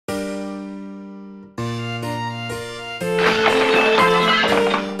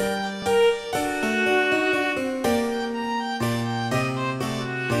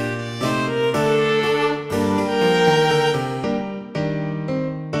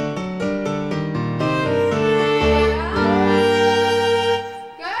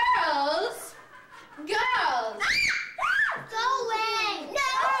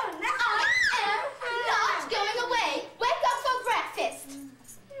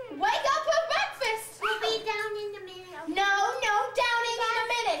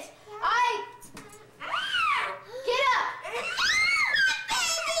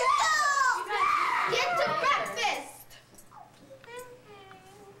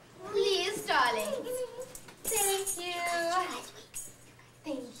darlings. Thank you.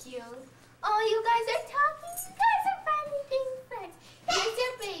 Thank you. Oh, you guys are talking. You guys are finally being friends. Here's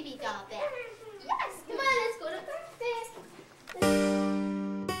your baby doll back. Yes, come on, let's go to breakfast.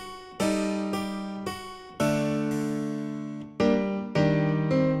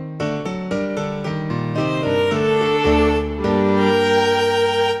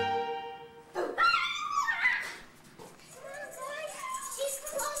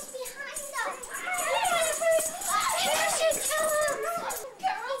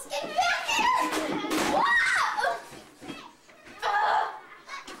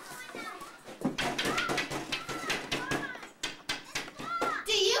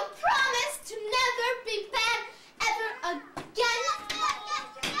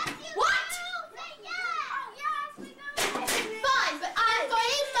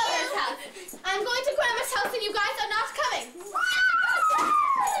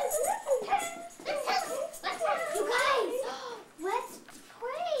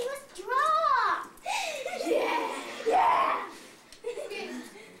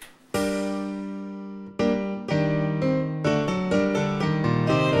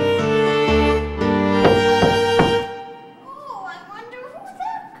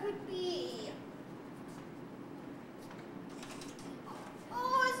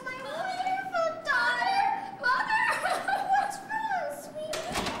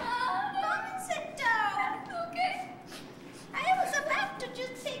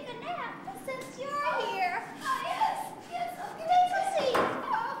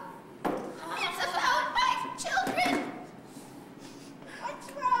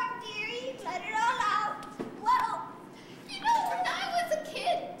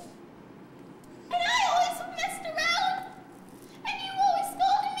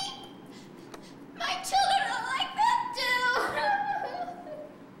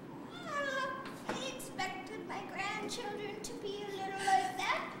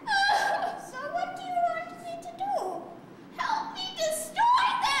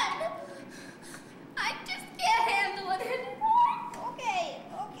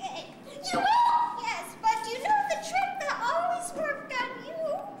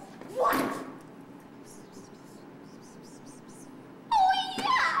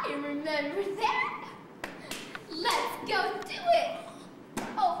 Remember that? Let's go do it.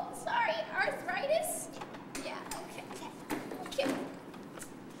 Oh, sorry, arthritis? Yeah, okay.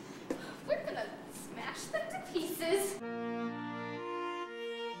 We're gonna smash them to pieces.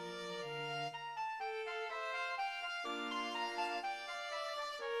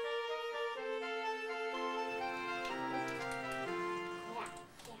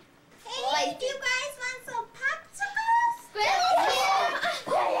 Hey, do you guys want some popsicles? Grandma's here.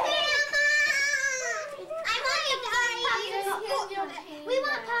 We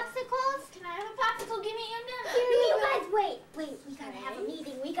want popsicles. Can I have a popsicle? Give me your number. You guys, wait. We gotta have a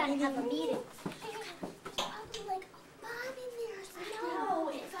meeting. You gotta probably like a bomb in there or something. No,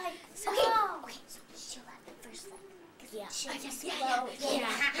 it's like so. Okay, so she'll have the first one. Yeah.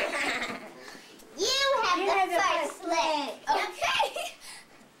 You have the first leg. Okay.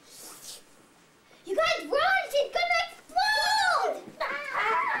 You guys run! She's gonna explode!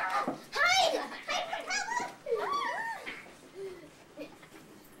 Hide!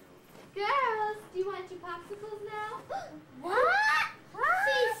 Girls, do you want your popsicles now? What?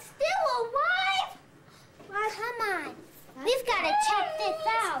 She's still alive? Come on. We've got to check this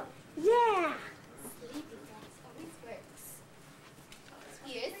out. Yeah. Sleeping bags always works.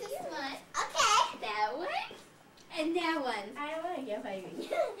 Here's this one. Okay. That one. And that one. I want to get baby.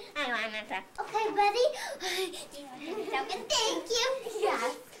 I want to. Okay, buddy. Thank you.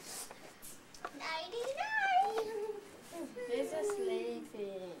 Yes.